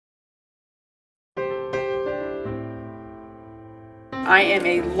I am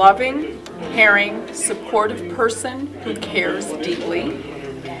a loving, caring, supportive person who cares deeply.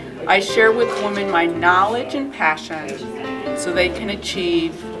 I share with women my knowledge and passion so they can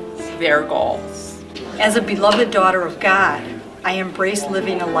achieve their goals. As a beloved daughter of God, I embrace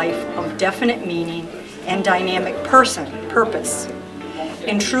living a life of definite meaning and dynamic purpose.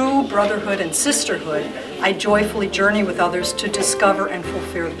 In true brotherhood and sisterhood, I joyfully journey with others to discover and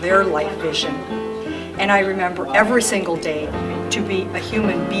fulfill their life vision. And I remember every single day to be a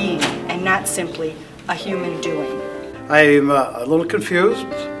human being and not simply a human doing. I'm a little confused.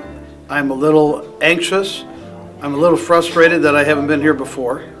 I'm a little anxious. I'm a little frustrated that I haven't been here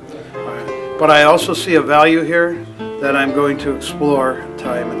before. But I also see a value here that I'm going to explore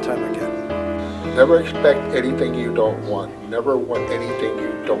time and time again. Never expect anything you don't want. Never want anything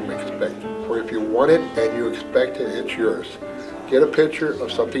you don't expect. For if you want it and you expect it, it's yours. Get a picture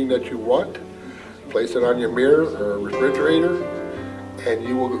of something that you want, place it on your mirror or refrigerator, and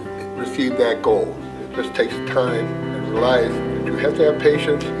you will receive that goal. It just takes time and realize that you have to have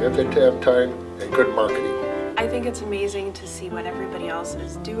patience, you have to have time, and good marketing. I think it's amazing to see what everybody else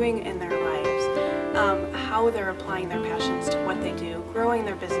is doing in their lives, how they're applying their passions to what they do, growing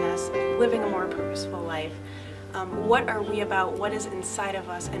their business, living a more purposeful life. What are we about, what is inside of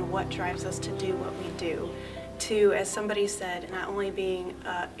us, and what drives us to do what we do. To, as somebody said, not only being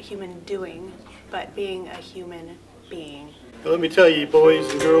a human doing, but being a human being. Let me tell you, boys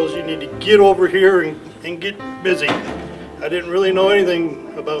and girls, you need to get over here and get busy. I didn't really know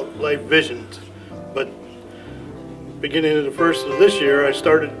anything about life visions, but beginning of the first of this year, I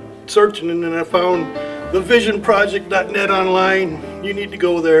started searching and then I found thevisionproject.net online. You need to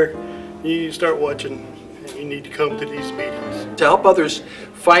go there, you need to start watching, and you need to come to these meetings. To help others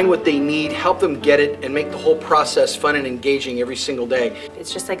find what they need, help them get it, and make the whole process fun and engaging every single day.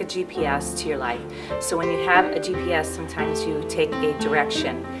 It's just like a GPS to your life. So when you have a GPS, sometimes you take a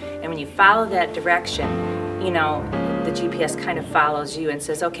direction, and when you follow that direction, you know, the GPS kind of follows you and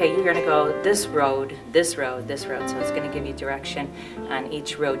says, okay, you're going to go this road, this road, this road. So it's going to give you direction on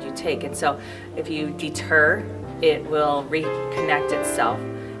each road you take. And so if you deter, it will reconnect itself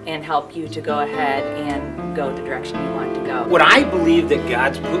and help you to go ahead and go the direction you want to go. What I believe that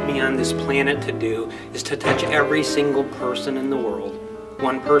God's put me on this planet to do is to touch every single person in the world,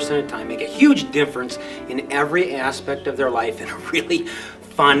 one person at a time, make a huge difference in every aspect of their life in a really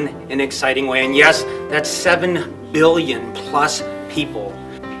fun and exciting way. And yes, that's 7 billion plus people.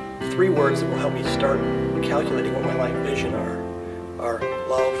 3 words that will help me start calculating what my life vision are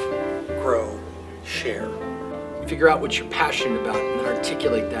love, grow, share. Figure out what you're passionate about and then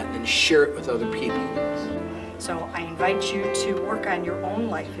articulate that and then share it with other people. So I invite you to work on your own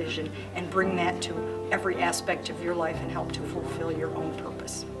life vision and bring that to every aspect of your life and help to fulfill your own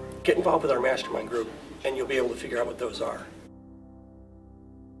purpose. Get involved with our mastermind group and you'll be able to figure out what those are.